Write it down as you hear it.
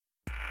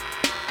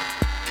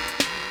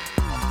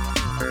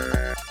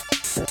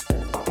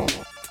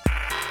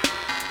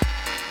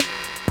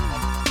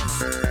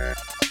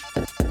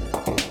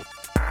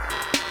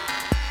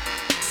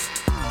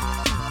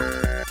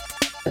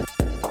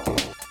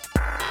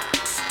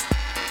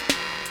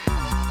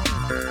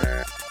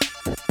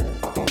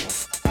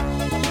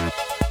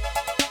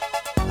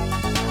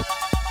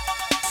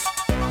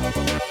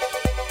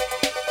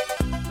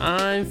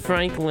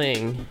Frank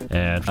Ling.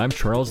 And I'm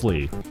Charles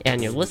Lee.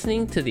 And you're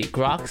listening to the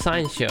Grok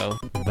Science Show.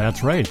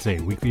 That's right. It's a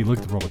weekly look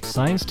at the world of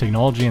science,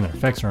 technology, and their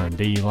effects on our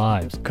daily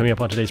lives. Coming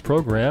up on today's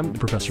program,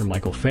 Professor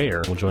Michael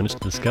Fayer will join us to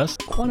discuss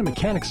quantum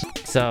mechanics.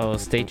 So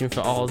stay tuned for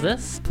all of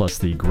this. Plus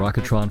the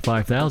Grokatron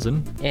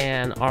 5000.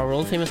 And our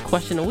world-famous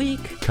question a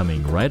week.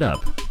 Coming right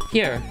up.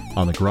 Here.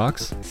 On the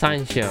Groks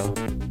Science Show.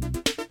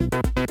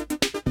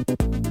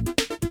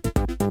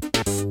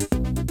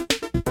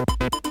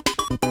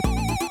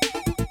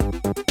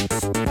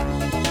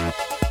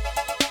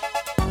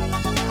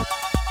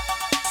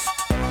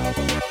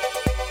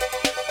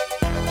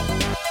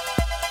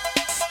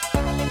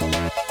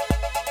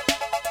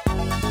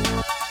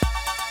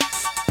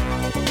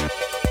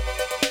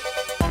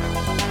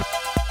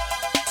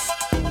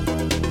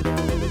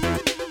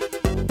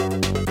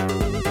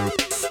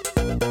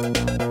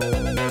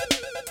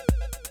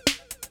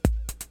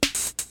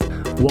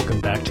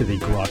 Welcome back to the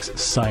Groks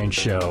Science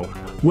Show.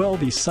 Well,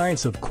 the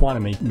science of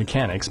quantum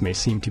mechanics may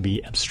seem to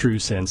be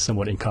abstruse and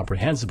somewhat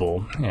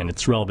incomprehensible, and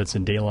its relevance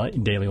in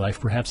daily life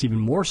perhaps even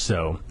more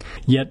so.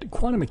 Yet,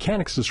 quantum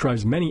mechanics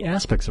describes many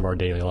aspects of our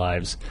daily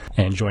lives.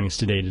 And joining us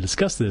today to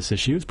discuss this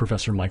issue is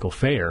Professor Michael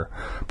Fayer.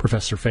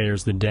 Professor Fayer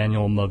is the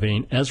Daniel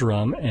Mulvane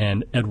Ezram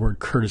and Edward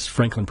Curtis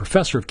Franklin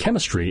Professor of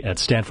Chemistry at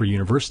Stanford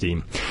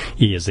University.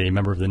 He is a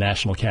member of the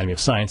National Academy of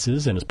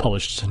Sciences and has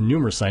published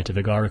numerous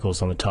scientific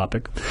articles on the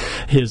topic.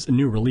 His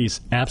new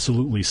release,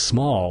 Absolutely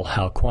Small,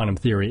 How Quantum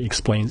Theory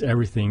Explains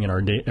Everything in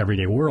Our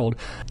Everyday World,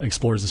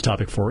 explores this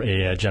topic for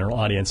a general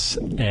audience.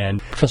 And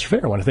Professor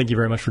Fayer, I want to thank you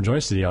very much for joining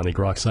us today on the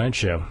Grok Science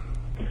Show.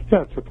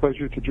 Yeah, it's a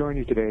pleasure to join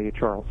you today,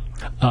 Charles.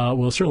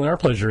 Well, certainly our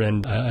pleasure,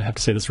 and I have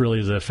to say this really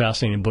is a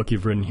fascinating book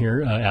you've written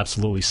here,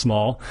 Absolutely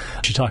Small.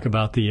 You talk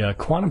about the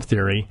quantum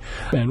theory,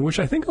 and which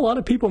I think a lot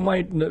of people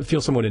might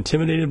feel somewhat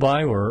intimidated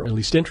by, or at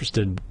least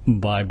interested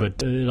by,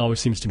 but it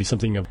always seems to be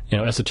something of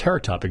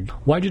esoteric topic.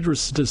 Why did you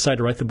decide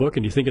to write the book,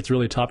 and do you think it's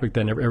really a topic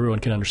that everyone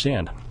can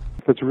understand?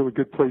 That's a really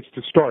good place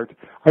to start.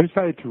 I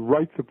decided to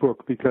write the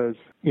book because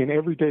in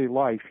everyday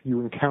life you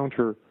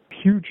encounter a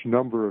huge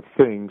number of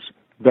things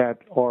that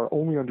are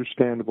only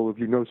understandable if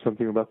you know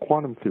something about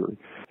quantum theory.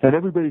 And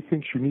everybody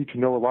thinks you need to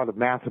know a lot of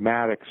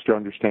mathematics to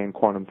understand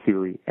quantum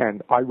theory.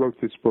 And I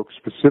wrote this book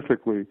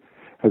specifically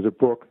as a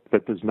book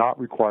that does not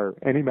require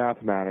any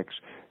mathematics,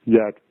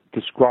 yet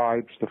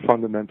describes the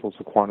fundamentals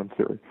of quantum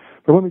theory.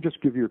 But let me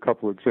just give you a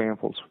couple of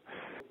examples.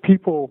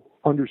 People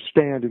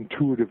understand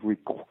intuitively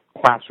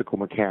classical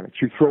mechanics.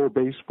 You throw a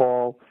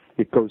baseball,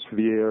 it goes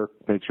through the air,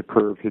 makes a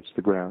curve, hits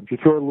the ground. You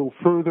throw it a little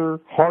further,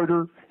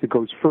 harder, it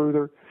goes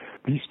further.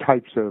 These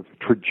types of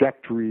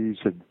trajectories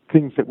and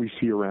things that we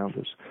see around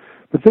us.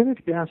 But then if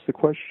you ask the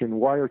question,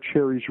 why are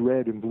cherries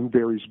red and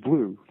blueberries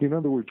blue? In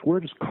other words, where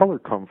does color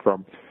come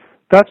from?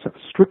 That's a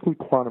strictly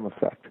quantum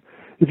effect.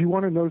 If you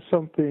want to know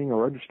something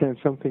or understand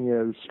something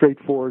as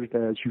straightforward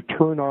as you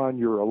turn on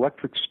your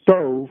electric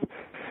stove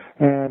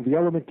and the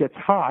element gets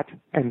hot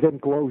and then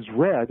glows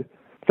red,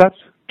 that's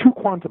two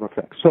quantum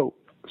effects. So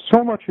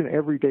much in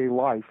everyday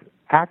life,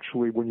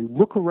 actually, when you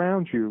look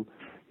around you,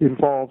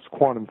 involves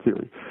quantum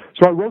theory.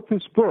 So I wrote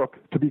this book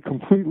to be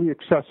completely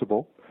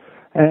accessible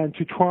and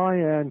to try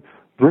and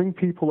bring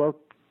people up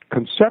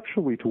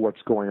conceptually to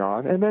what's going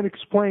on and then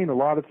explain a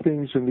lot of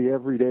things in the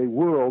everyday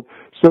world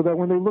so that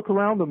when they look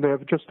around them, they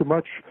have just a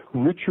much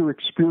richer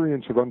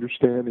experience of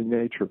understanding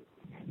nature.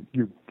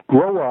 You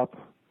grow up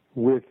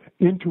with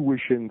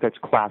intuition that's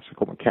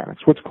classical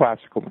mechanics. What's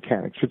classical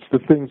mechanics? It's the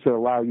things that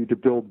allow you to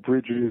build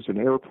bridges and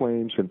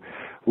airplanes and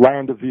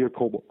land a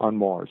vehicle on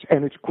Mars.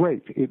 And it's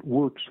great. It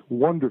works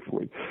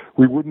wonderfully.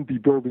 We wouldn't be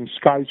building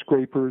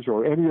skyscrapers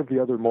or any of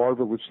the other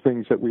marvelous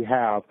things that we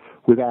have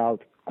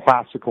without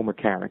classical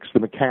mechanics. The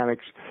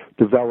mechanics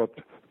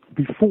developed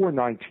before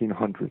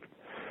 1900.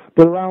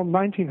 But around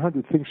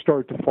 1900, things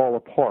started to fall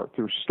apart.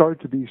 There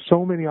started to be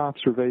so many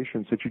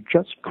observations that you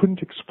just couldn't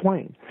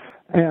explain.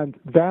 And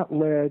that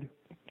led,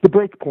 the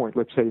break point,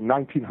 let's say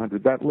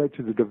 1900, that led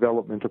to the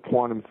development of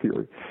quantum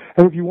theory.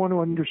 And if you want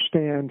to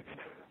understand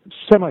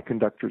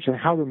semiconductors and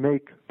how to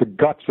make the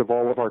guts of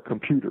all of our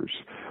computers,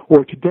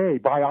 or today,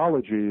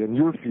 biology in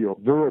your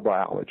field,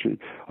 neurobiology,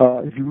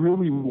 if you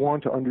really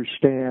want to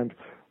understand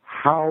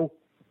how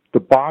the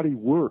body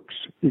works,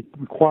 it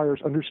requires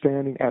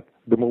understanding at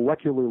the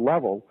molecular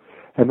level.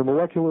 And the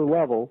molecular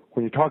level,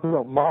 when you're talking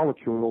about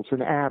molecules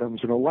and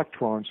atoms and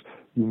electrons,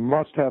 you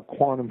must have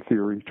quantum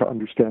theory to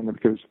understand them,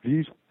 because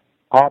these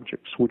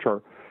objects, which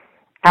are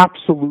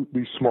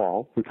absolutely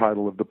small, the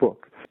title of the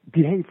book,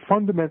 behave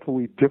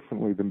fundamentally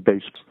differently than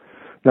baseballs.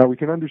 Now, we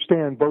can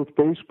understand both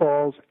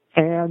baseballs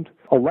and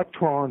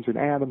electrons and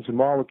atoms and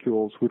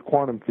molecules with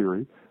quantum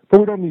theory, but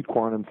we don't need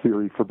quantum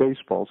theory for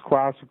baseballs.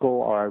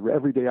 Classical, our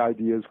everyday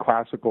ideas,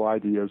 classical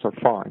ideas are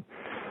fine.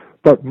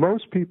 But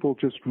most people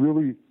just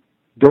really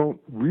don't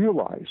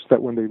realize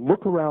that when they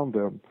look around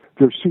them,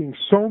 they're seeing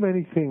so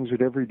many things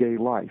in everyday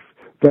life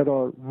that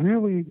are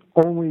really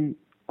only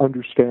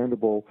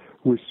understandable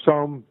with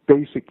some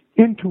basic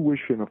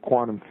intuition of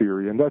quantum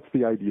theory. And that's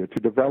the idea, to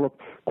develop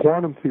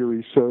quantum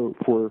theory so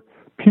for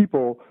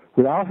people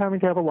without having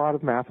to have a lot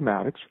of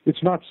mathematics.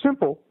 It's not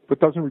simple, but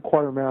doesn't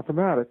require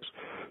mathematics,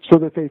 so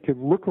that they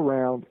can look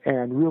around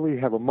and really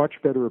have a much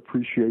better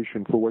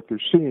appreciation for what they're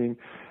seeing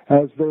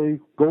as they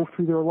go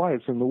through their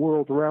lives and the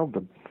world around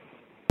them.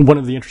 One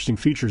of the interesting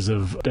features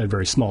of at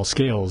very small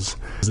scales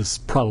is this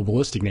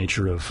probabilistic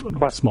nature of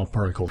small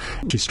particles.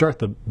 You start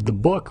the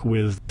book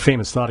with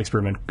famous thought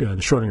experiment, the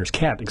Schrodinger's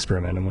cat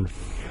experiment.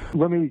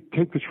 Let me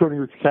take the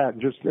Schrodinger's cat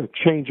and just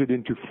change it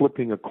into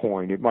flipping a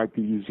coin. It might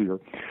be easier.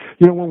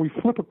 You know, when we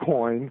flip a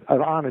coin,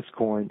 an honest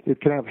coin,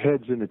 it can have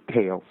heads and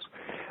tails.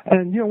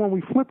 And, you know, when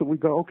we flip it, we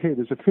go, okay,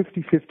 there's a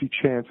 50-50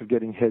 chance of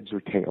getting heads or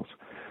tails.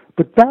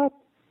 But that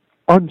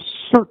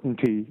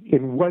uncertainty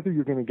in whether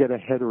you're going to get a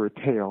head or a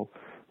tail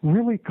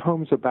really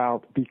comes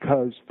about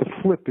because the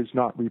flip is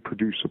not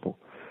reproducible.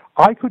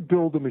 I could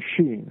build a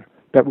machine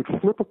that would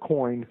flip a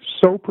coin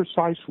so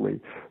precisely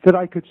that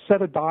I could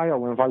set a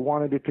dial, and if I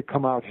wanted it to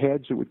come out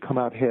heads, it would come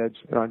out heads,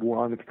 and I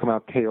wanted it to come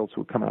out tails, it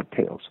would come out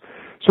tails.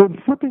 So in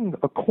flipping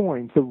a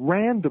coin, the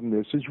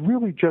randomness is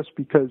really just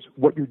because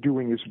what you're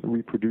doing isn't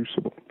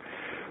reproducible.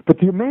 But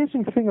the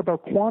amazing thing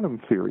about quantum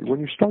theory, when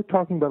you start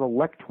talking about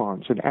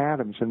electrons and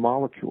atoms and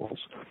molecules,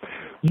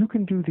 you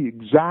can do the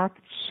exact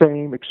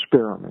same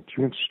experiment.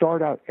 You can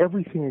start out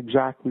everything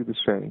exactly the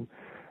same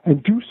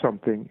and do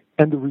something,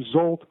 and the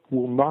result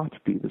will not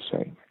be the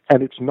same.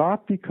 And it's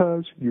not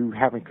because you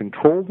haven't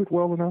controlled it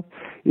well enough.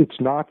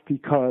 It's not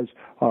because,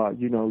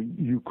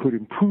 you could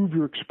improve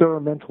your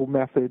experimental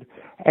method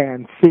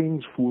and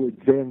things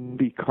would then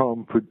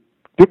become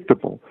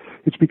predictable.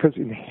 It's because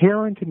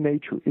inherent in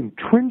nature,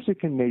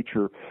 intrinsic in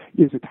nature,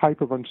 is a type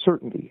of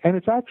uncertainty. And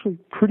it's actually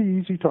pretty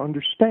easy to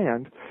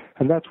understand,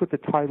 and that's what the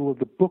title of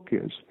the book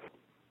is.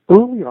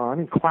 Early on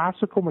in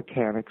classical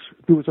mechanics,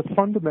 there was a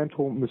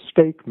fundamental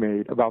mistake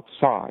made about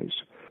size.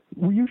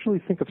 We usually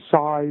think of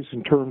size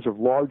in terms of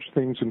large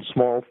things and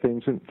small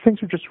things, and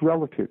things are just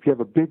relative. You have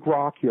a big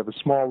rock, you have a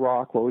small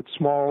rock. Well, it's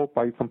small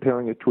by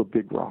comparing it to a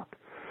big rock.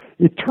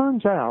 It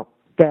turns out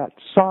that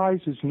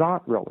size is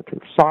not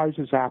relative. Size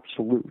is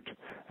absolute.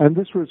 And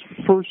this was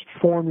first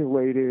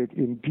formulated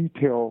in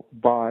detail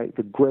by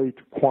the great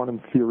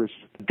quantum theorist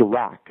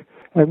Dirac.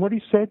 And what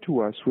he said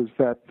to us was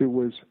that there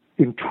was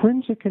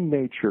intrinsic in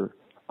nature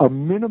a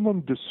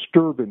minimum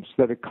disturbance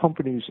that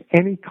accompanies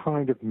any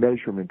kind of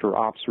measurement or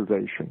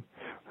observation,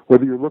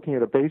 whether you're looking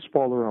at a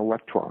baseball or an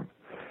electron.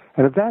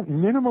 And of that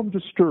minimum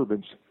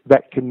disturbance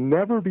that can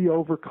never be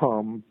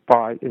overcome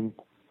by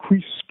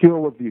increased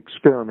skill of the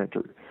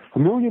experimenter. A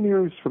million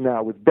years from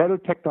now, with better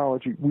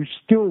technology, we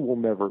still will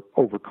never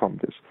overcome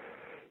this.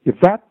 If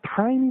that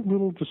tiny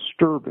little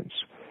disturbance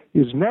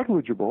is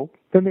negligible,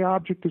 then the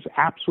object is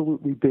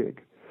absolutely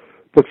big.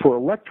 But for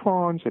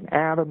electrons and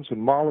atoms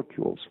and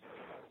molecules,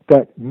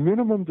 that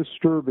minimum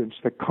disturbance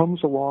that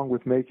comes along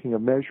with making a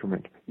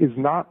measurement is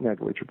not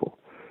negligible.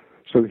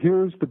 So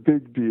here's the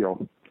big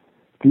deal.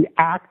 The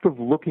act of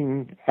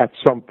looking at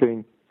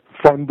something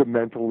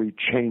fundamentally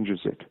changes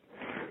it.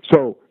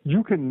 So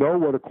you can know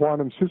what a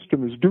quantum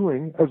system is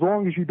doing as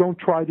long as you don't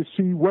try to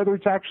see whether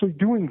it's actually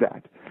doing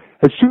that.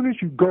 As soon as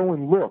you go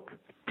and look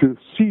to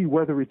see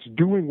whether it's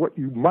doing what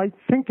you might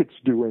think it's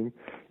doing,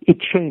 it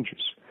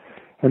changes.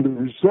 And the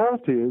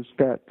result is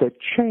that that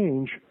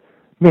change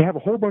may have a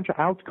whole bunch of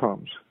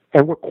outcomes.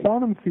 And what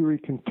quantum theory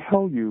can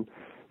tell you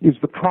is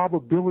the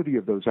probability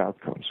of those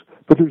outcomes.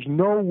 But there's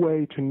no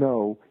way to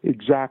know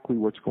exactly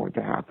what's going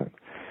to happen.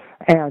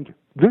 And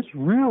this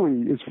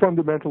really is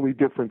fundamentally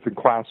different than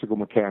classical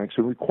mechanics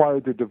and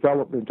required the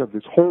development of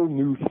this whole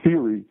new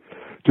theory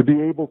to be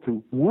able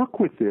to work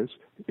with this,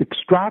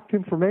 extract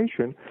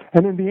information,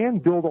 and in the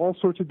end build all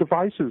sorts of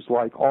devices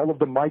like all of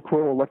the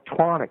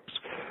microelectronics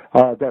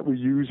that we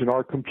use in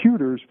our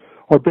computers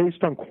are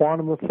based on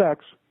quantum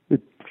effects. The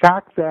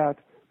fact that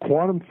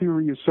quantum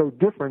theory is so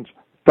different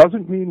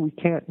doesn't mean we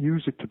can't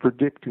use it to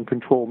predict and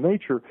control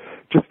nature,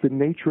 just the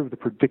nature of the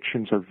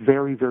predictions are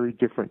very, very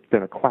different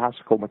than a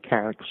classical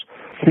mechanics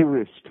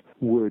theorist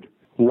would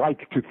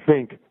like to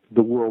think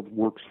the world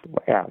works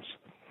as.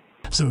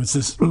 So it's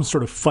this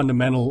sort of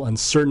fundamental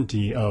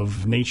uncertainty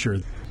of nature.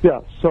 Yeah,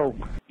 so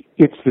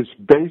it's this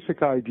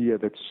basic idea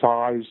that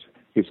size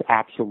is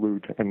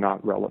absolute and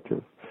not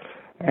relative.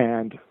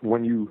 And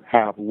when you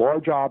have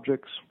large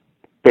objects,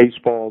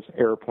 baseballs,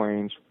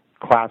 airplanes,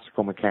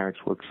 classical mechanics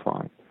works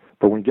fine.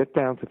 But when you get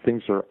down to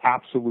things that are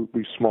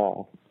absolutely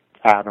small,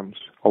 atoms,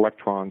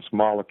 electrons,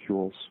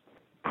 molecules,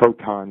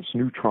 protons,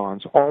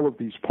 neutrons, all of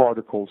these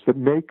particles that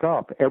make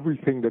up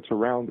everything that's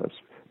around us,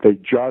 they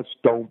just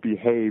don't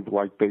behave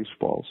like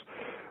baseballs.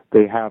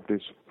 They have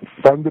this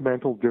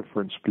fundamental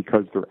difference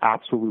because they're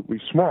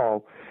absolutely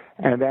small,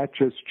 and that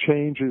just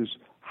changes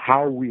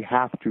how we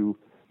have to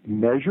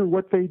measure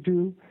what they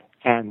do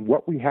and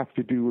what we have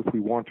to do if we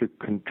want to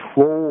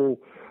control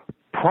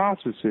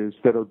processes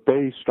that are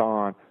based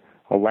on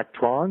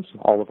electrons,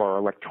 all of our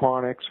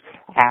electronics,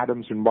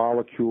 atoms and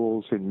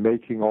molecules, and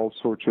making all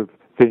sorts of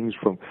things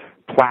from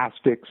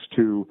plastics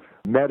to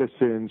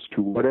medicines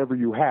to whatever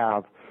you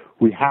have.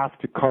 We have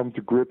to come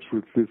to grips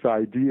with this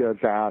idea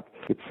that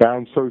it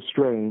sounds so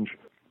strange,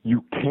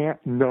 you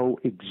can't know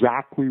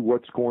exactly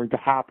what's going to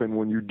happen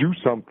when you do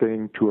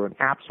something to an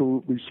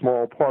absolutely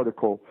small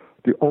particle.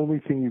 The only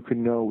thing you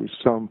can know is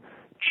some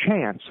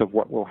chance of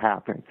what will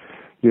happen.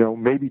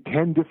 Maybe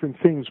 10 different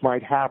things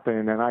might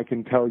happen, and I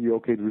can tell you,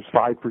 okay, there's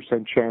 5%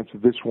 chance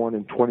of this one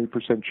and 20%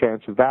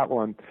 chance of that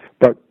one.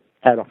 But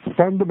at a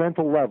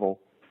fundamental level,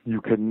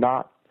 you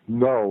cannot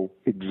know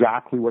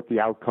exactly what the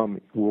outcome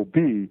will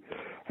be.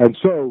 And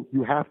so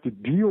you have to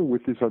deal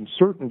with this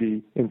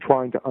uncertainty in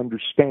trying to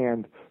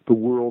understand the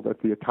world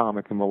at the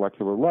atomic and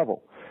molecular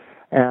level.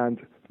 And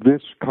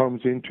this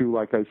comes into,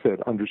 like I said,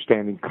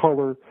 understanding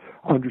color,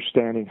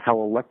 understanding how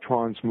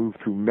electrons move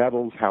through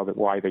metals,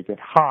 why they get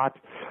hot,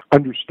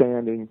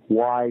 understanding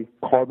why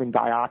carbon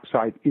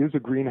dioxide is a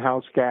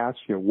greenhouse gas,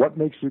 what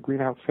makes it a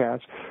greenhouse gas,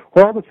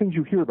 all the things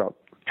you hear about.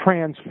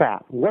 Trans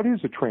fat. What is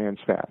a trans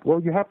fat?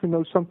 Well, you have to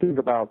know something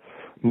about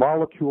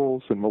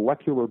molecules and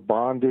molecular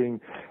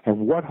bonding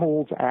and what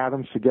holds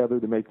atoms together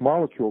to make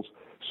molecules.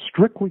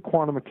 Strictly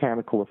quantum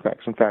mechanical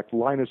effects. In fact,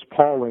 Linus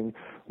Pauling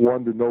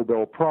won the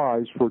Nobel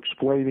Prize for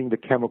explaining the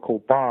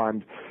chemical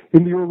bond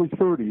in the early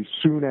 30s,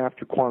 soon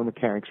after quantum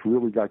mechanics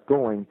really got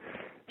going.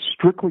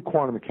 Strictly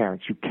quantum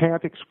mechanics. You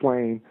can't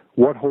explain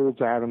what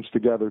holds atoms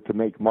together to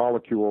make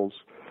molecules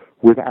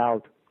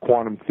without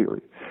quantum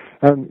theory.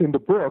 And in the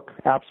book,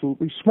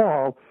 Absolutely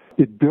Small,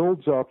 it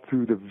builds up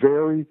through the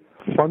very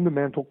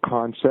fundamental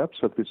concepts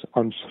of this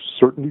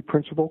uncertainty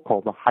principle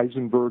called the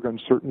Heisenberg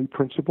uncertainty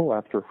principle,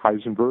 after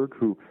Heisenberg,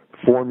 who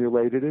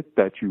formulated it,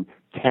 that you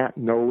can't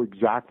know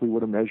exactly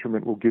what a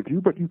measurement will give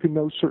you, but you can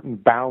know certain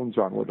bounds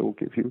on what it will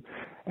give you.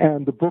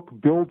 And the book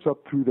builds up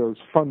through those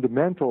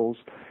fundamentals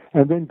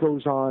and then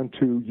goes on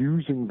to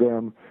using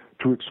them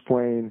to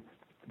explain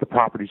the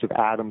properties of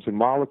atoms and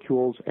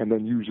molecules, and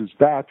then uses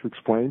that to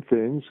explain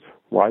things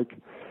like,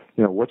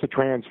 what's a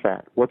trans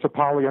fat? What's a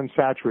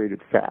polyunsaturated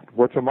fat?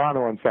 What's a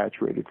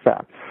monounsaturated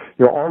fat?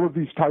 All of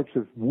these types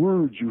of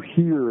words you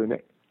hear in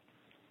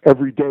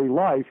everyday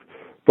life,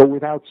 but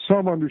without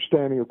some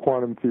understanding of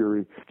quantum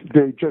theory,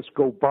 they just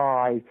go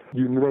by.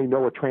 You may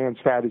know a trans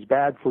fat is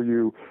bad for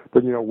you,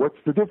 but what's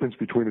the difference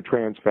between a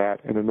trans fat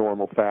and a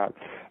normal fat?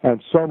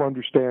 And some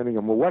understanding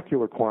of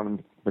molecular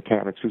quantum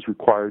mechanics is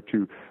required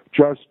to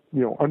just,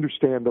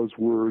 understand those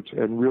words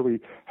and really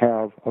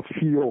have a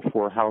feel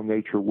for how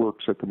nature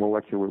works at the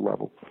molecular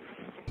level.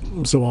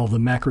 So all the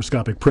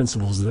macroscopic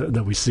principles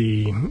that we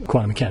see,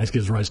 quantum mechanics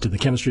gives rise to the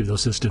chemistry of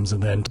those systems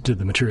and then to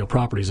the material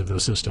properties of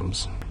those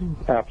systems.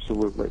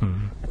 Absolutely.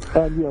 Mm-hmm.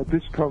 And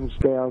this comes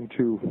down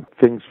to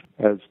things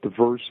as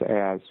diverse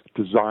as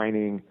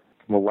designing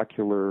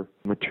molecular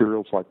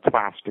materials like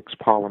plastics,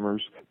 polymers,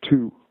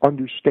 to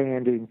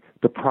understanding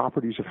the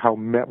properties of how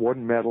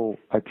one metal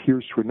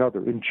adheres to another.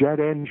 In jet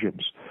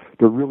engines,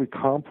 they're really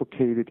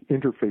complicated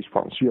interface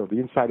problems. The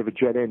inside of a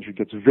jet engine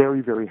gets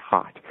very, very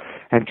hot.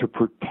 And to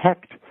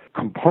protect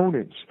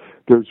components,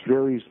 there's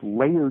various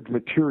layered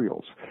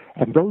materials.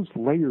 And those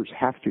layers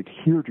have to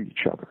adhere to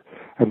each other.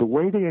 And the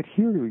way they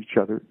adhere to each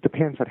other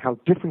depends on how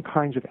different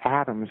kinds of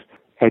atoms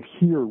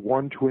adhere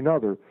one to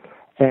another.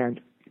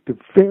 And the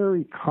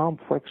very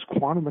complex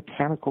quantum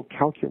mechanical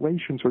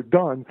calculations are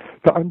done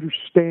to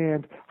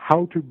understand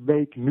how to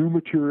make new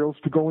materials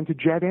to go into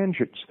jet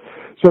engines.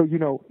 So,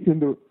 in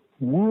the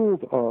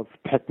world of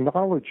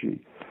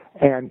technology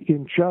and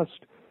in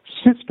just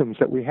systems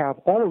that we have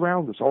all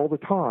around us all the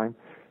time,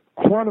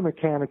 quantum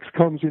mechanics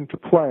comes into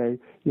play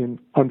in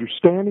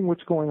understanding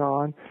what's going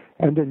on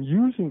and then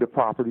using the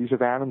properties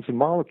of atoms and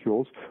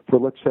molecules for,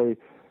 let's say,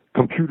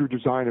 computer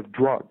design of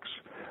drugs.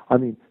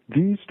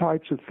 These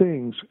types of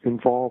things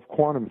involve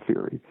quantum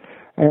theory.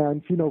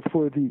 And,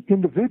 for the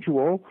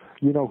individual,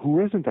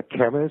 who isn't a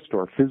chemist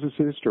or a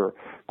physicist or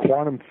a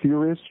quantum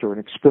theorist or an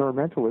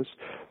experimentalist,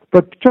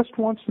 but just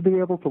wants to be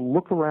able to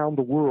look around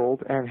the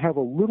world and have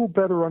a little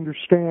better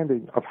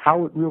understanding of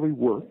how it really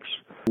works,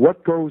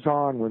 what goes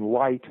on when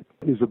light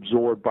is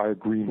absorbed by a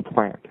green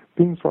plant,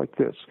 things like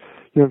this.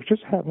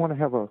 Just want to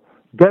have a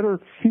better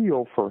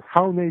feel for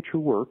how nature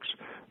works,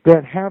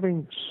 that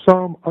having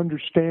some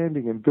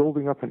understanding and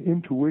building up an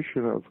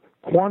intuition of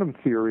quantum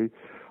theory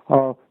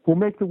will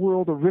make the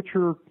world a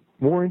richer,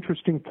 more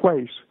interesting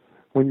place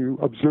when you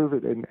observe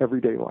it in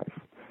everyday life.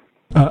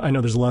 I know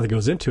there's a lot that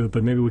goes into it,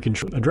 but maybe we can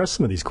address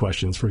some of these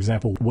questions. For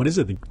example, what is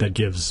it that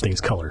gives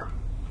things color?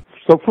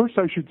 So first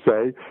I should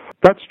say,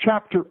 that's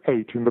chapter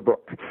 8 in the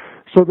book.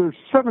 So there's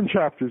 7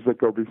 chapters that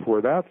go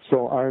before that,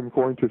 so I'm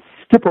going to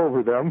skip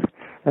over them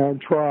and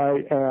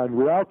try and,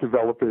 without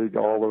developing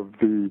all of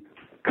the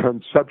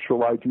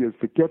conceptual ideas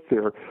that get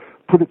there,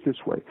 put it this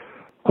way.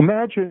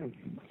 Imagine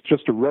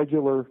just a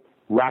regular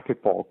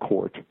racquetball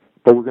court,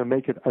 but we're going to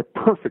make it a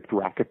perfect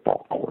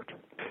racquetball court.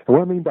 And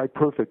what I mean by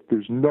perfect,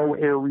 there's no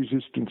air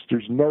resistance,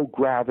 there's no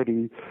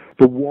gravity,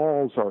 the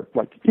walls are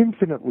like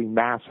infinitely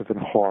massive and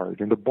hard,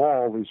 and the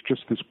ball is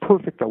just this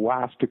perfect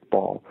elastic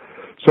ball.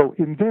 So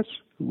in this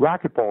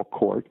racquetball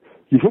court,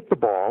 you hit the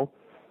ball,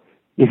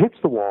 It hits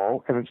the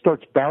wall, and it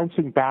starts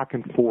bouncing back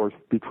and forth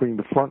between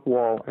the front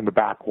wall and the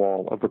back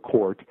wall of the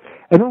court.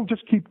 And it'll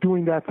just keep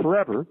doing that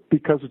forever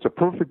because it's a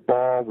perfect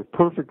ball with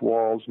perfect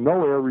walls,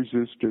 no air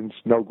resistance,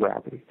 no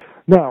gravity.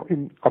 Now,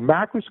 in a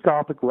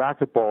macroscopic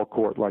racquetball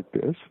court like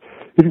this,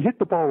 if you hit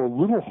the ball a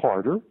little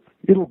harder,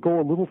 it'll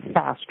go a little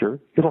faster,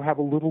 it'll have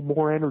a little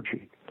more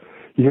energy.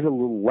 You hit it a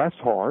little less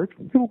hard,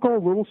 it'll go a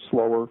little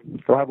slower,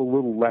 it'll have a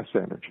little less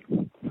energy.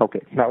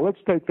 Okay, now let's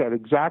take that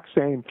exact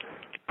same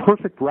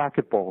perfect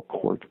racquetball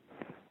court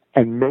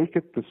and make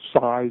it the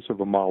size of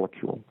a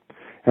molecule.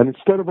 And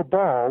instead of a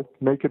ball,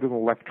 make it an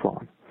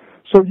electron.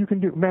 So you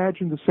can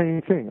imagine the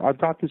same thing. I've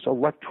got this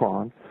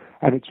electron,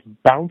 and it's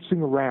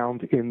bouncing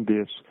around in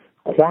this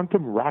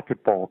quantum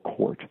racquetball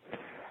court,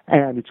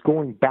 and it's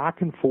going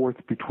back and forth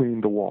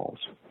between the walls.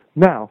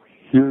 Now,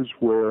 here's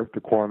where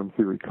the quantum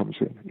theory comes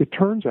in. It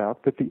turns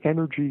out that the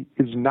energy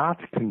is not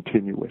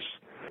continuous,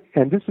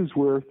 and this is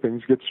where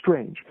things get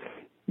strange.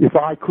 If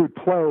I could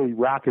play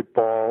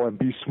racquetball and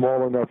be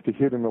small enough to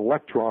hit an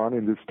electron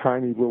in this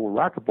tiny little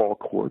racquetball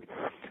court,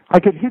 I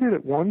could hit it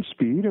at one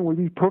speed and would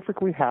be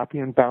perfectly happy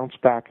and bounce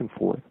back and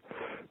forth.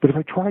 But if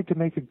I tried to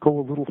make it go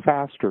a little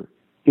faster,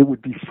 it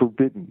would be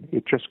forbidden.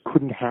 It just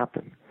couldn't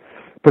happen.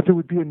 But there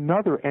would be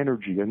another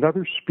energy,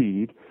 another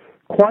speed,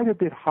 quite a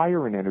bit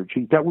higher in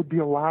energy, that would be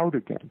allowed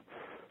again.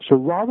 So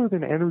rather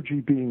than energy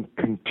being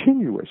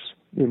continuous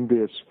in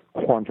this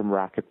quantum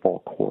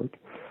racquetball court,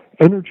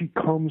 energy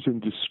comes in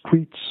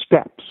discrete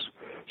steps.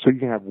 So you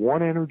can have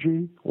one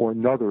energy or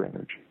another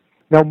energy.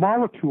 Now,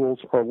 molecules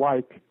are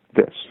like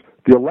this.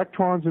 The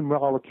electrons in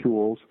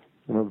molecules,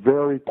 in a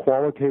very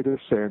qualitative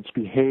sense,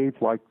 behave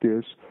like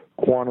this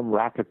quantum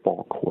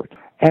racquetball court.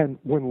 And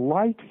when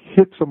light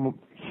hits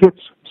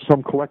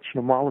some collection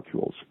of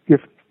molecules,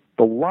 if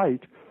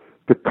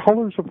the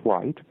colors of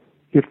light,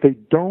 if they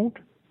don't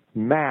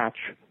match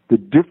the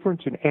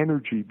difference in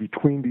energy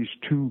between these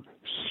two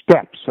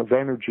steps of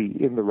energy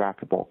in the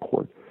racquetball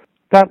court,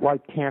 that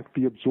light can't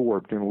be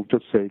absorbed, and it'll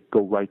just say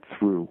go right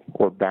through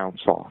or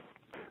bounce off.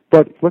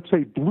 But let's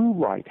say blue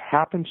light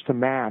happens to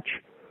match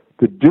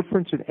the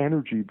difference in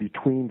energy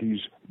between these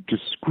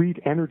discrete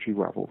energy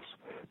levels,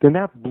 then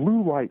that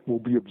blue light will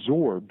be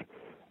absorbed,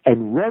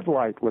 and red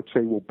light, let's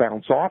say, will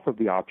bounce off of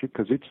the object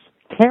because it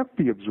can't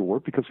be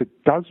absorbed because it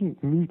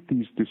doesn't meet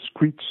these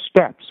discrete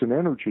steps in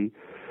energy,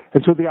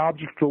 and so the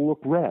object will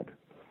look red.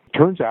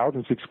 Turns out,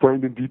 as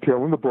explained in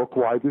detail in the book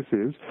why this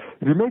is,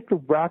 if you make the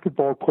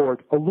racquetball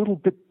court a little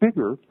bit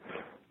bigger,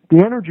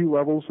 the energy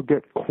levels will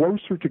get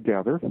closer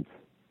together,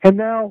 and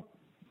now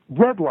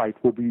red light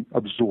will be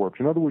absorbed.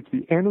 In other words,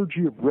 the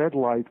energy of red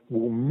light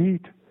will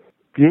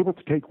be able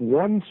to take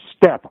one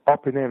step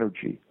up in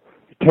energy.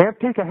 It can't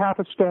take a half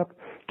a step,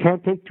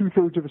 can't take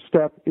two-thirds of a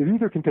step. It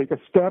either can take a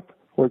step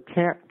or it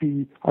can't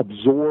be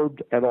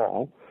absorbed at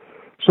all.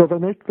 So if I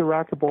make the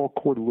racquetball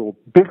court a little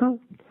bigger,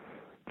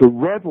 the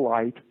red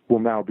light will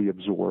now be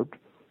absorbed.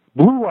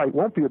 Blue light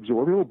won't be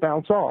absorbed. It will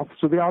bounce off,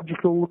 so the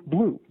object will look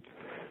blue.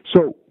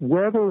 So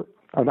whether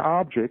an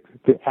object,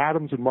 the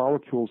atoms and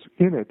molecules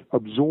in it,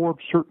 absorb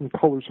certain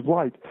colors of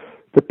light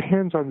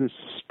depends on this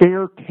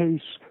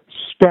staircase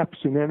steps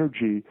in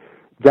energy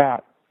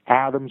that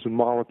atoms and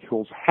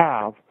molecules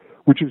have,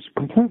 which is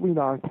completely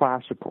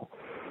non-classical.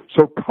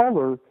 So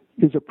color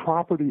is a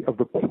property of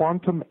the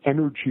quantum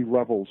energy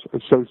levels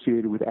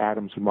associated with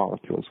atoms and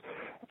molecules.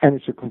 And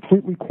it's a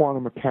completely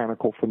quantum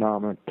mechanical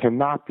phenomenon,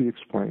 cannot be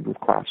explained with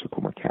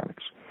classical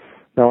mechanics.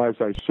 Now, as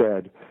I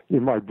said,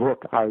 in my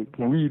book, I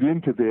lead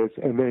into this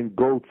and then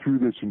go through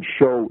this and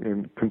show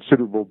in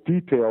considerable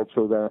detail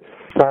so that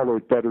follow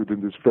it better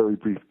than this very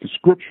brief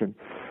description.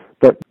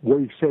 But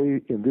we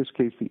say, in this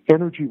case, the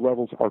energy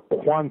levels are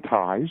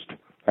quantized,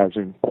 as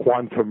in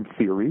quantum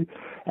theory,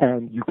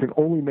 and you can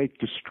only make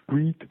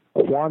discrete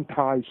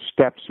quantized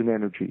steps in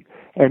energy.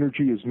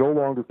 Energy is no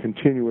longer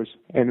continuous.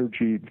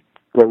 Energy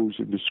goes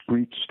in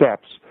discrete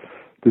steps.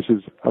 This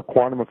is a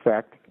quantum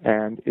effect,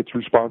 and it's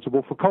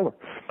responsible for color.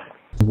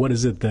 What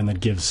is it then that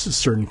gives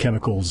certain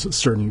chemicals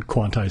certain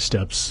quantized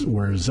steps,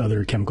 whereas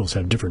other chemicals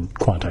have different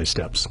quantized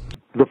steps?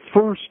 The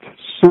first,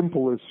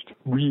 simplest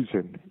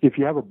reason, if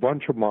you have a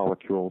bunch of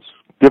molecules,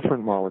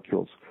 different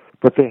molecules,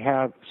 but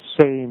they're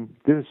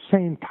the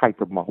same type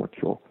of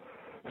molecule.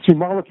 See,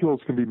 molecules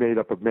can be made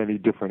up of many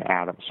different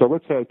atoms. So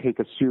let's say I take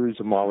a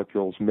series of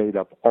molecules made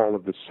up all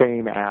of the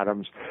same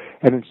atoms,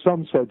 and in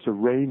some sense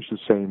arranged the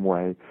same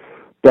way,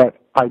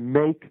 but I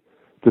make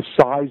the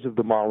size of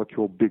the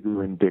molecule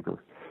bigger and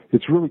bigger.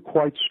 It's really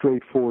quite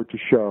straightforward to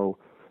show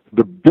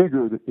the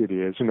bigger it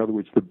is, in other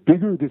words, the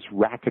bigger this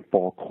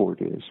racquetball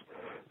court is,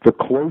 the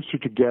closer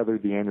together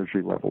the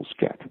energy levels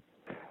get.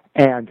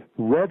 And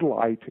red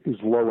light is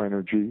low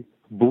energy,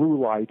 blue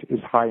light is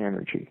high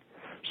energy.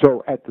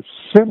 So at the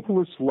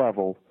simplest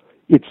level,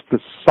 it's the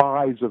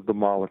size of the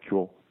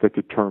molecule that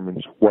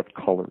determines what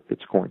color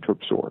it's going to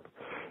absorb.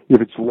 If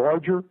it's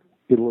larger,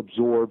 it'll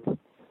absorb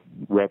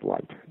red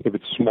light. If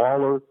it's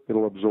smaller,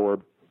 it'll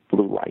absorb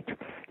blue light.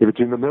 If it's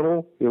in the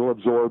middle, it'll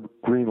absorb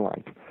green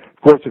light.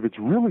 Of course, if it's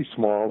really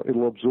small,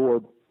 it'll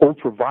absorb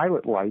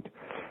ultraviolet light,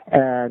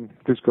 and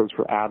this goes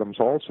for atoms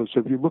also. So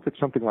if you look at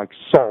something like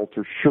salt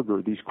or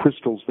sugar, these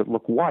crystals that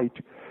look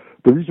white,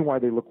 the reason why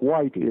they look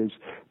white is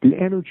the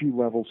energy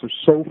levels are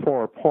so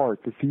far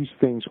apart that these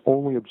things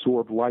only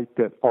absorb light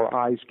that our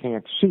eyes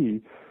can't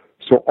see.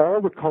 So all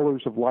the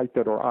colors of light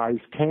that our eyes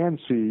can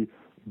see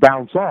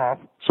bounce off,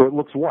 so it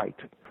looks white.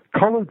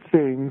 Colored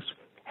things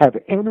have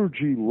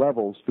energy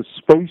levels, the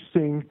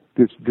spacing,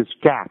 this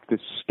gap, this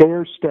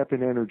stair step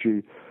in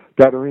energy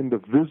that are in the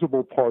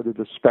visible part of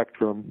the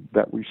spectrum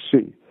that we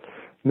see.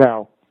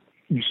 Now,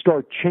 you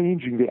start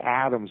changing the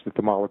atoms that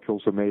the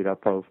molecules are made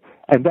up of,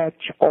 and that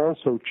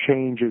also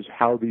changes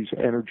how these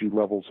energy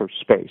levels are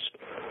spaced.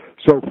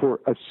 So for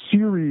a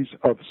series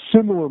of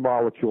similar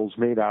molecules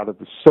made out of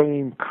the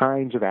same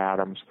kinds of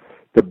atoms,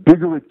 the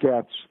bigger it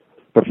gets,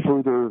 the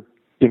further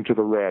into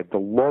the red, the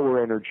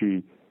lower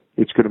energy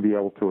it's going to be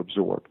able to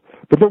absorb.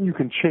 But then you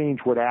can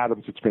change what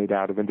atoms it's made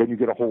out of, and then you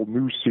get a whole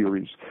new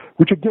series,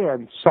 which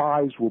again,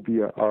 size will be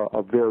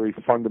a very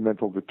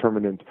fundamental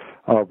determinant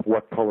of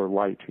what color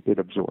light it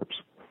absorbs.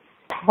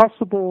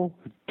 Possible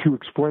to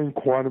explain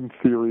quantum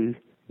theory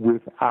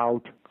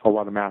without a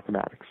lot of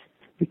mathematics.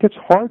 It gets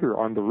harder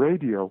on the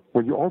radio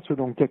when you also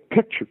don't get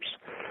pictures.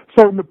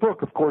 So in the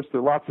book, of course, there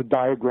are lots of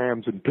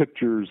diagrams and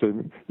pictures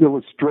and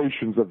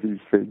illustrations of these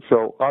things.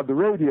 So on the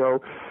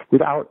radio,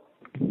 without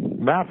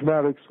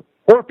mathematics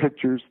or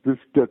pictures, this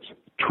gets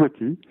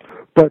tricky.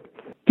 But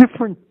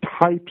different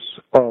types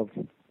of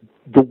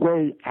the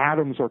way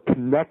atoms are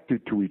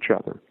connected to each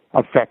other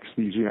affects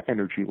these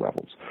energy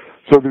levels.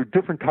 So there are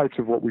different types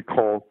of what we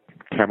call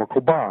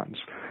chemical bonds.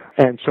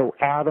 And so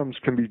atoms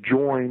can be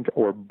joined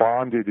or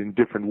bonded in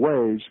different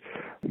ways.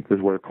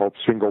 There's what are called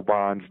single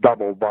bonds,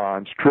 double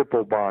bonds,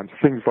 triple bonds,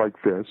 things like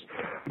this,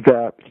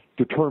 that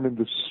determine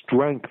the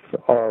strength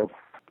of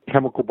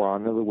chemical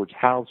bond, in other words,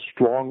 how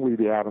strongly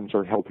the atoms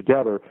are held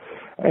together.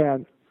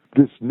 And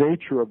this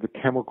nature of the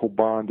chemical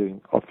bonding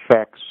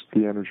affects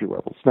the energy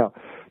levels. Now,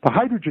 the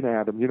hydrogen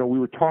atom, we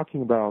were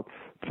talking about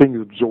things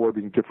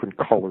absorbing different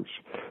colors.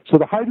 So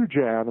the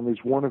hydrogen atom is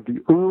one of the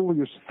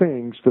earliest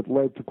things that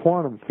led to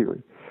quantum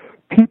theory.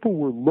 People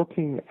were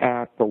looking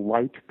at the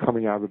light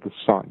coming out of the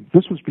sun.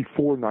 This was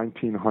before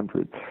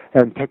 1900,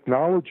 and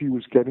technology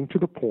was getting to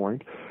the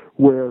point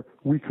where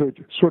we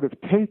could sort of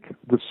take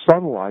the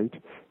sunlight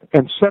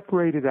and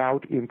separate it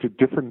out into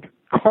different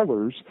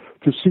colors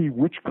to see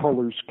which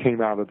colors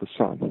came out of the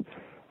sun.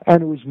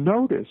 And it was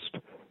noticed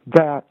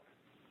that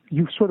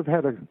you sort of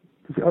had a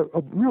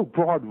real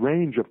broad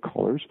range of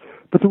colors,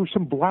 but there were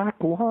some black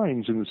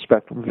lines in the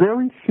spectrum,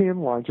 very thin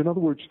lines. In other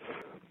words,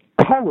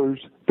 colors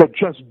that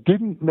just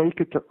didn't make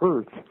it to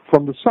Earth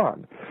from the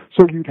sun.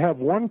 So you'd have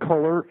one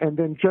color, and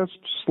then just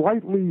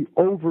slightly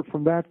over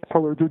from that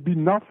color, there'd be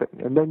nothing,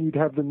 and then you'd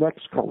have the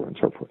next color and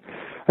so forth.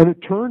 And it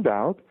turned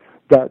out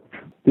that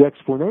the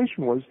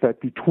explanation was that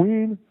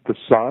between the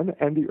sun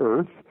and the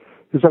Earth,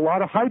 there's a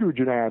lot of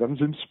hydrogen atoms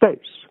in space.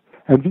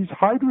 And these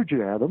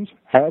hydrogen atoms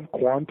have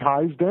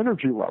quantized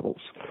energy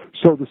levels.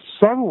 So the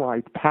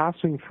sunlight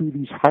passing through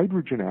these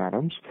hydrogen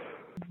atoms,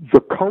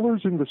 the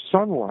colors in the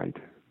sunlight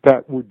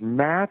that would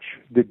match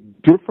the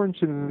difference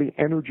in the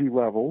energy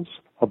levels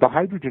of the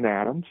hydrogen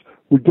atoms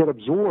would get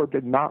absorbed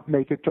and not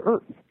make it to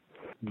Earth.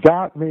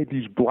 That made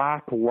these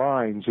black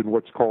lines in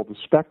what's called the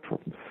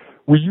spectrum.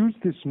 We use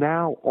this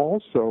now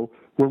also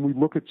when we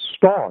look at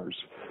stars.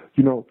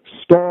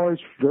 Stars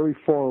very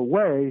far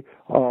away,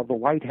 the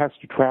light has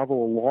to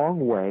travel a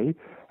long way,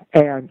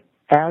 and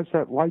as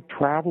that light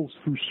travels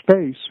through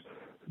space,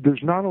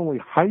 there's not only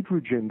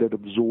hydrogen that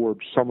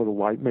absorbs some of the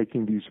light,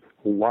 making these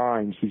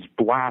lines, these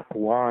black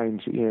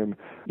lines in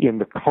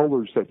the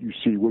colors that you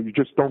see, where you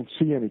just don't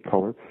see any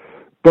color,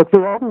 but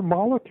there are other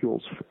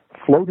molecules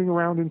floating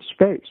around in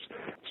space.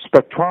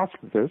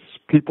 Spectroscopists,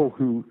 people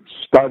who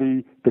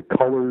study the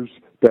colors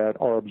that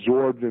are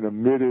absorbed and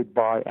emitted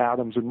by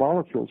atoms and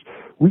molecules,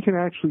 we can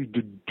actually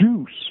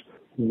deduce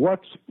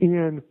what's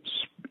in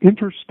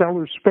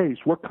interstellar space,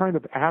 what kind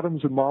of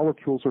atoms and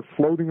molecules are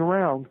floating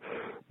around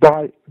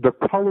by the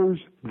colors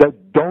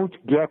that don't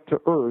get to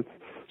Earth.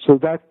 So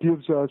that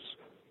gives us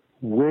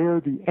where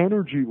the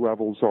energy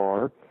levels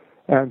are.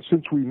 And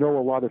since we know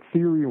a lot of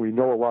theory and we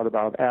know a lot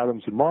about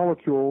atoms and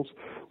molecules,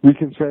 we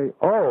can say,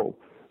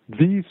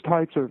 these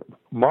types of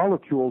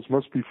molecules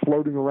must be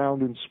floating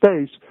around in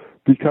space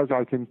because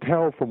I can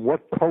tell from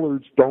what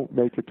colors don't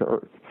make it to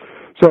Earth.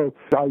 So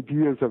the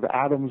ideas of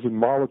atoms and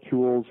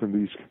molecules and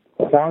these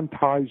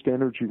quantized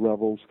energy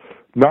levels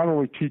not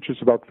only teach us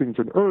about things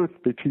on Earth,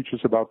 they teach us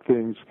about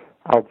things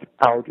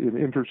out in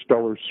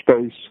interstellar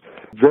space.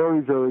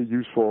 Very, very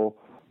useful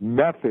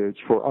methods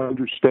for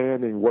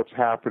understanding what's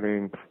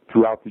happening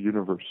throughout the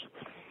universe.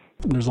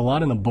 There's a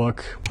lot in the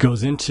book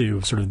goes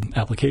into sort of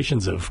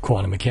applications of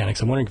quantum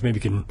mechanics. I'm wondering if maybe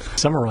you can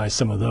summarize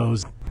some of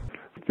those.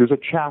 There's a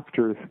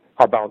chapter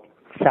about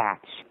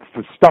fats,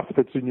 the stuff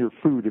that's in your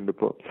food in the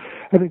book.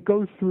 And it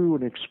goes through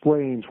and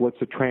explains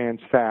what's a trans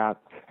fat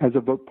as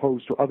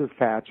opposed to other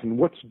fats and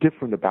what's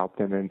different about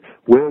them and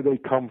where they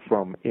come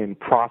from in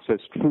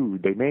processed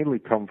food. They mainly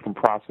come from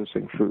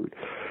processing food.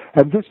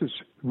 And this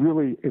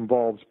really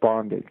involves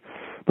bonding.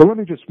 But let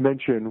me just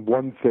mention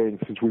one thing,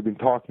 since we've been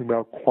talking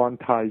about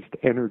quantized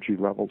energy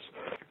levels,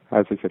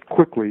 as I said,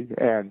 quickly,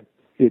 and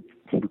it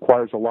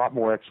requires a lot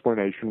more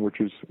explanation, which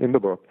is in the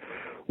book.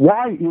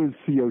 Why is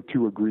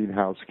CO2 a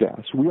greenhouse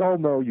gas? We all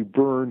know you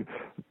burn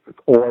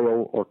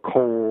oil or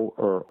coal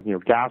or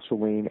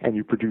gasoline and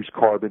you produce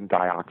carbon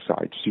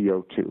dioxide,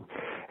 CO2.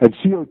 And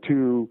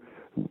CO2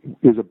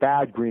 is a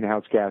bad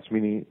greenhouse gas,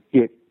 meaning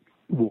it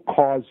will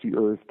cause the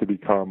Earth to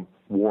become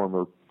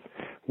warmer.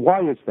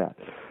 Why is that?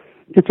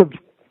 It's a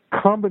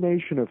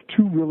combination of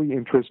two really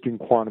interesting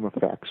quantum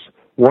effects.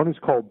 One is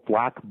called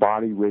black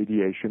body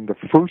radiation, the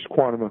first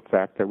quantum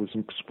effect that was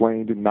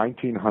explained in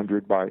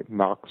 1900 by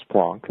Max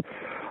Planck.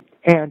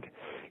 And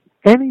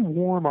any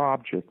warm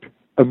object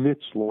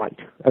emits light.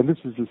 And this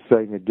is the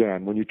saying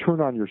again, when you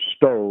turn on your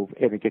stove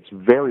and it gets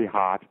very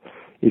hot,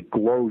 it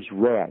glows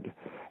red.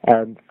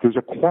 And there's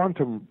a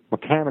quantum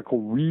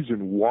mechanical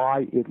reason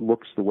why it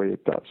looks the way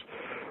it does.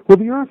 Well,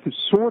 the Earth is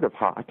sort of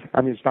hot.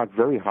 I mean, it's not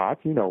very hot.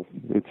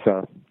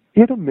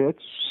 It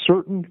emits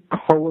certain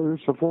colors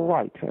of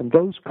light, and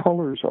those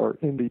colors are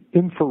in the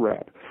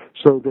infrared.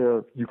 So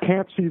you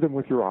can't see them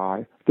with your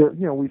eye.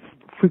 We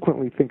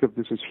frequently think of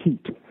this as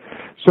heat.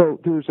 So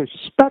there's a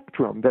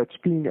spectrum that's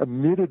being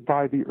emitted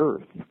by the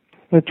Earth.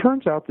 And it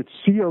turns out that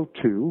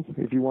CO2,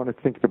 if you want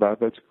to think about it,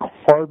 that's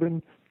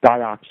carbon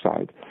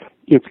dioxide.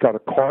 It's got a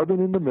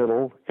carbon in the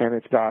middle, and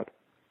it's got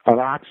an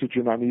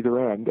oxygen on either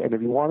end. And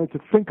if you wanted to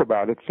think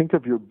about it, think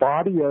of your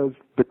body as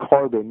the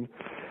carbon,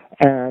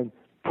 and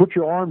put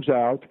your arms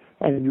out,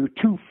 and your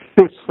two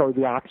fists are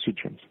the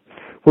oxygens.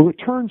 Well, it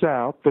turns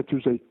out that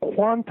there's a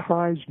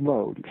quantized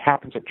mode. It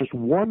happens at just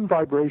one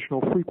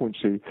vibrational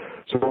frequency.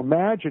 So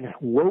imagine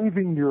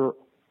waving your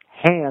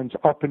hands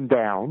up and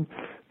down.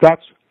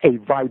 That's a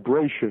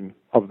vibration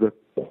of the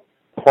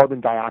carbon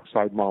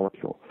dioxide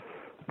molecule.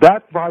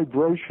 That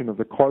vibration of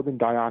the carbon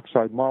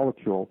dioxide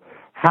molecule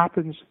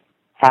happens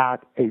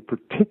at a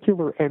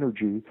particular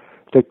energy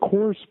that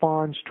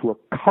corresponds to a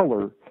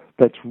color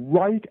that's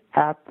right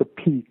at the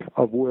peak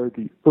of where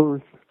the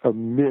Earth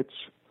emits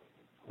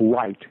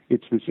light.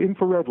 It's this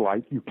infrared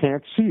light. You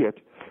can't see it.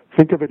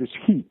 Think of it as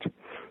heat.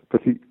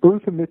 But the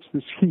Earth emits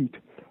this heat,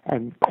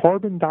 and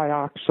carbon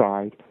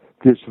dioxide,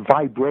 this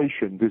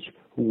vibration, this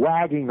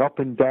wagging up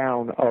and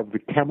down of the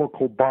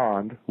chemical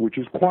bond, which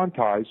is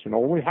quantized and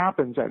only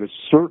happens at a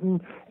certain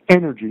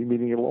energy,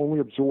 meaning it will only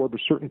absorb a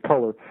certain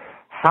color,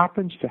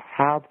 happens to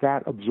have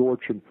that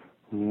absorption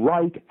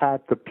right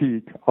at the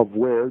peak of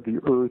where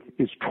the Earth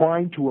is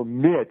trying to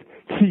emit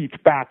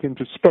heat back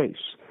into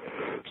space.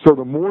 So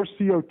the more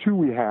CO2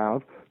 we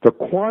have, the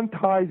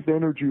quantized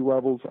energy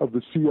levels of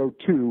the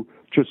CO2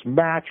 just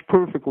match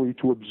perfectly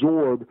to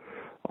absorb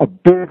a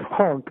big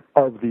hunk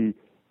of the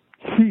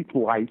heat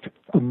light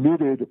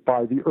emitted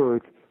by the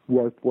Earth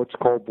with what's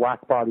called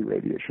black body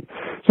radiation.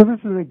 So this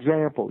is an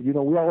example. We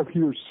all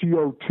hear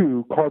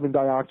CO2, carbon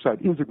dioxide,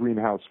 is a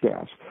greenhouse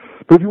gas.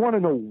 But if you want to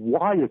know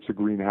why it's a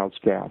greenhouse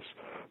gas,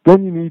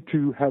 then you need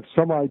to have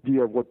some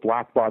idea of what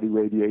black body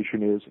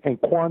radiation is and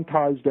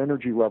quantized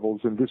energy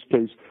levels, in this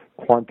case,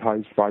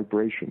 quantized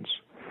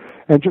vibrations.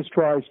 And just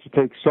tries to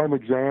take some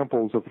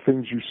examples of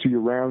things you see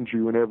around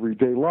you in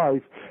everyday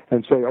life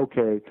and say,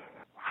 okay,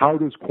 how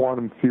does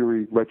quantum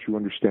theory let you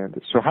understand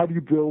this? So how do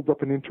you build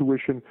up an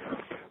intuition?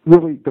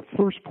 Really, the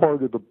first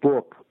part of the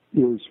book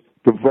is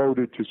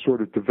devoted to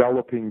sort of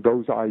developing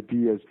those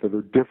ideas that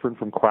are different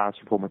from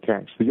classical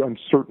mechanics, the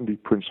uncertainty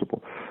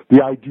principle,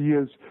 the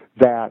ideas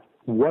that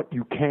what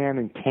you can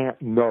and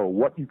can't know,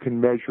 what you can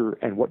measure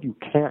and what you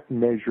can't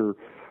measure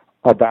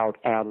about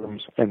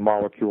atoms and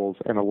molecules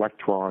and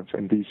electrons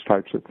and these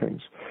types of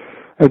things.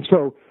 And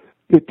so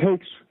it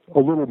takes a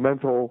little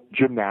mental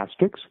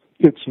gymnastics.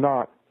 It's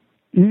not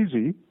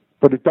easy,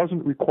 but it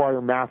doesn't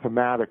require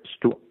mathematics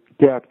to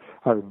get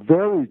a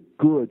very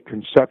good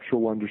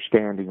conceptual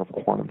understanding of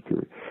quantum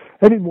theory.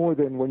 Any more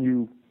than when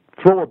you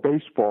throw a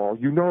baseball,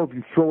 if you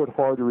throw it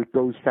harder, it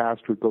goes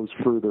faster, it goes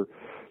further.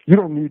 You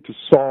don't need to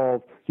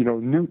solve,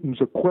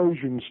 Newton's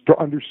equations to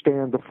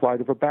understand the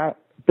flight of a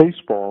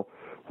baseball.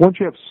 Once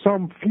you have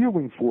some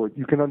feeling for it,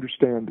 you can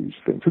understand these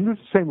things. And this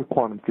is the same with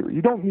quantum theory.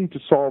 You don't need to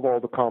solve all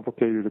the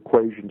complicated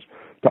equations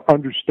to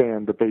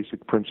understand the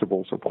basic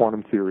principles of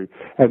quantum theory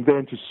and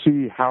then to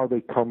see how they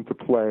come to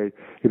play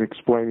in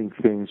explaining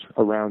things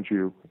around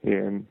you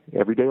in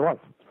everyday life.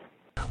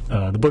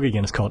 The book,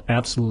 again, is called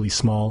Absolutely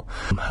Small,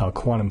 How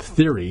Quantum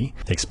Theory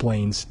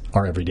Explains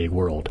Our Everyday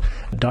World.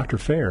 Dr.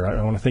 Fair,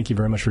 I want to thank you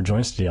very much for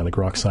joining us today on the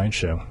Grok Science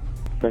Show.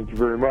 Thank you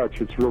very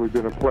much. It's really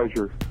been a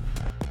pleasure.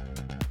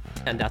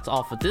 And that's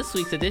all for this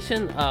week's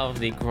edition of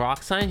the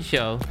Grok Science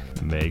Show.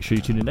 Make sure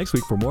you tune in next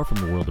week for more from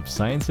the world of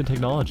science and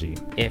technology.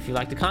 If you'd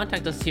like to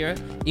contact us here,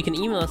 you can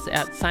email us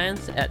at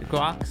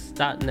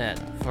science@groks.net.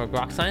 For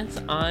Grok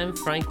Science, I'm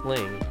Frank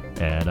Ling.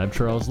 And I'm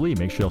Charles Lee.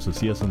 Make sure you also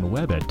see us on the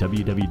web at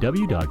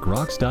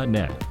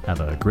www.groks.net. Have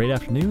a great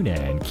afternoon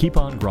and keep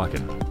on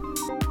grokking.